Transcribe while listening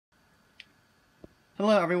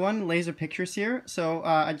Hello everyone, Laser Pictures here. So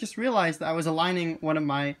I just realized that I was aligning one of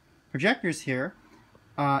my projectors here,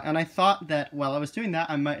 and I thought that while I was doing that,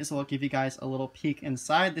 I might as well give you guys a little peek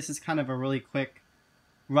inside. This is kind of a really quick,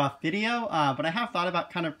 rough video, but I have thought about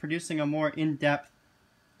kind of producing a more in-depth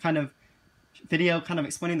kind of video, kind of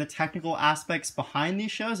explaining the technical aspects behind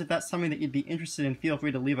these shows. If that's something that you'd be interested in, feel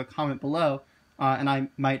free to leave a comment below, and I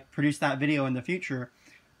might produce that video in the future.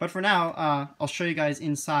 But for now, I'll show you guys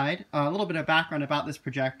inside a little bit of background about this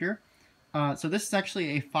projector. So this is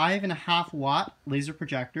actually a 5.5 watt laser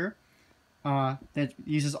projector that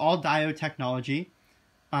uses all diode technology.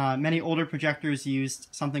 Many older projectors used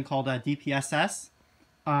something called DPSS,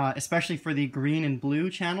 especially for the green and blue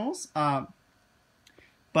channels. But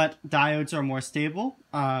diodes are more stable,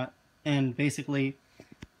 and basically,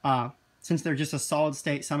 since they're just a solid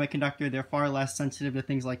state semiconductor, they're far less sensitive to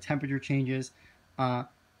things like temperature changes,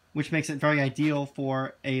 which makes it very ideal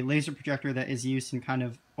for a laser projector that is used in kind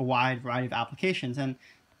of a wide variety of applications. And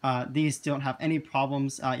these don't have any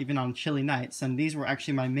problems even on chilly nights. And these were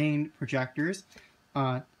actually my main projectors.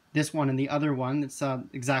 This one and the other one, it's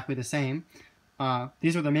exactly the same.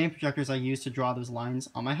 These are the main projectors I used to draw those lines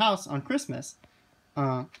on my house on Christmas.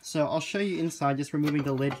 So I'll show you inside, just removing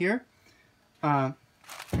the lid here.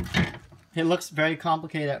 It looks very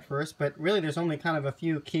complicated at first, but really there's only kind of a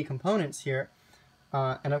few key components here.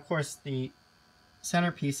 And of course the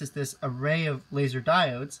centerpiece is this array of laser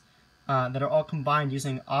diodes that are all combined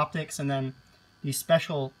using optics, and then the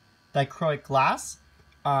special dichroic glass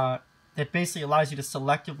that basically allows you to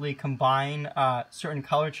selectively combine certain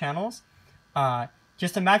color channels.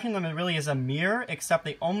 Just imagine them really as a mirror, except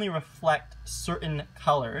they only reflect certain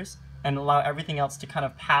colors and allow everything else to kind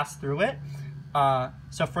of pass through it.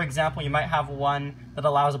 So for example, you might have one that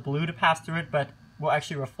allows blue to pass through it, but will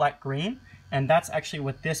actually reflect green. And that's actually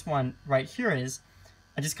what this one right here is.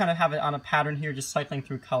 I just kind of have it on a pattern here, just cycling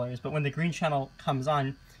through colors. But when the green channel comes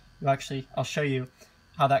on, I'll show you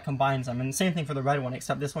how that combines them. And the same thing for the red one,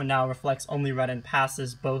 except this one now reflects only red and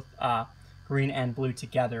passes both green and blue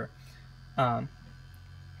together.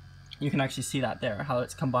 You can actually see that there, how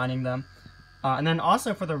it's combining them. And then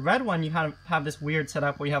also for the red one, you have this weird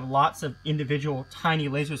setup where you have lots of individual tiny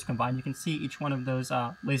lasers combined. You can see each one of those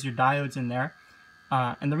laser diodes in there.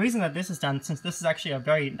 And the reason that this is done, since this is actually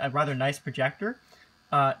a rather nice projector,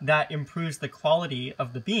 that improves the quality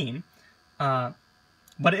of the beam. But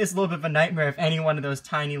it is a little bit of a nightmare if any one of those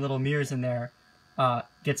tiny little mirrors in there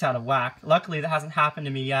gets out of whack. Luckily, that hasn't happened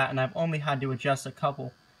to me yet, and I've only had to adjust a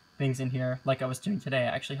couple things in here, like I was doing today.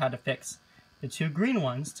 I actually had to fix the two green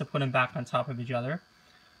ones to put them back on top of each other.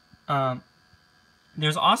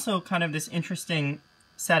 There's also kind of this interesting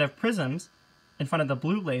set of prisms in front of the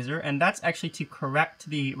blue laser, and that's actually to correct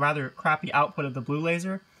the rather crappy output of the blue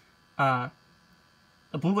laser. The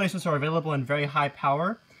blue lasers are available in very high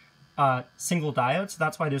power single diodes, so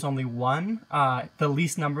that's why there's only one. The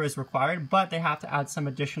least number is required, but they have to add some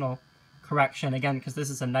additional correction, again, because this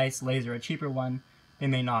is a nice laser. A cheaper one, they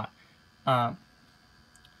may not. And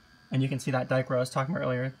you can see that dichro I was talking about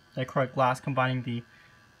earlier, dichroic glass combining the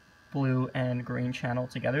blue and green channel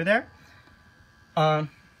together there.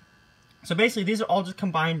 So basically, these are all just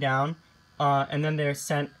combined down, and then they're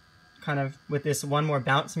sent kind of with this one more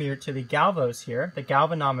bounce meter to the galvos here, the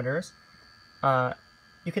galvanometers.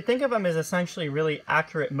 You could think of them as essentially really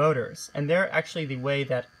accurate motors, and they're actually the way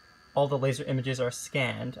that all the laser images are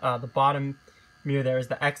scanned. The bottom mirror there is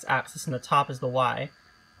the x-axis, and the top is the y,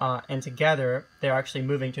 and together they're actually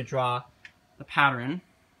moving to draw the pattern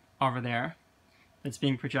over there that's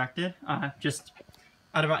being projected, just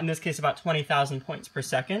at about, in this case, about 20,000 points per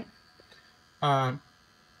second. And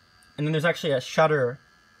then there's actually a shutter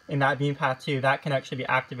in that beam path too that can actually be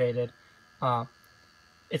activated.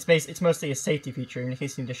 It's mostly a safety feature. In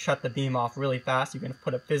case you need to shut the beam off really fast, you can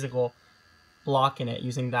put a physical block in it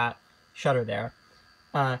using that shutter there.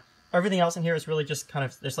 Everything else in here is really just kind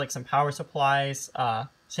of, there's like some power supplies,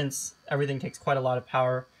 since everything takes quite a lot of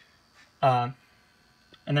power. And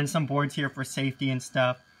then some boards here for safety and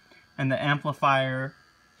stuff. And the amplifier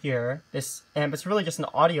here, this amp, it's really just an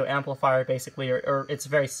audio amplifier basically, or it's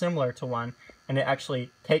very similar to one, and it actually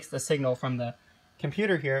takes the signal from the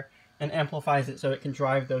computer here and amplifies it so it can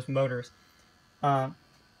drive those motors. And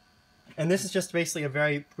this is just basically a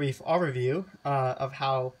very brief overview of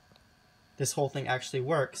how this whole thing actually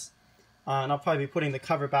works. And I'll probably be putting the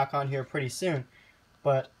cover back on here pretty soon.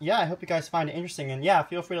 But yeah, I hope you guys find it interesting, and yeah,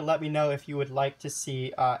 feel free to let me know if you would like to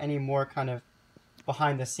see any more kind of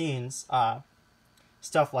behind the scenes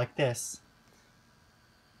stuff like this.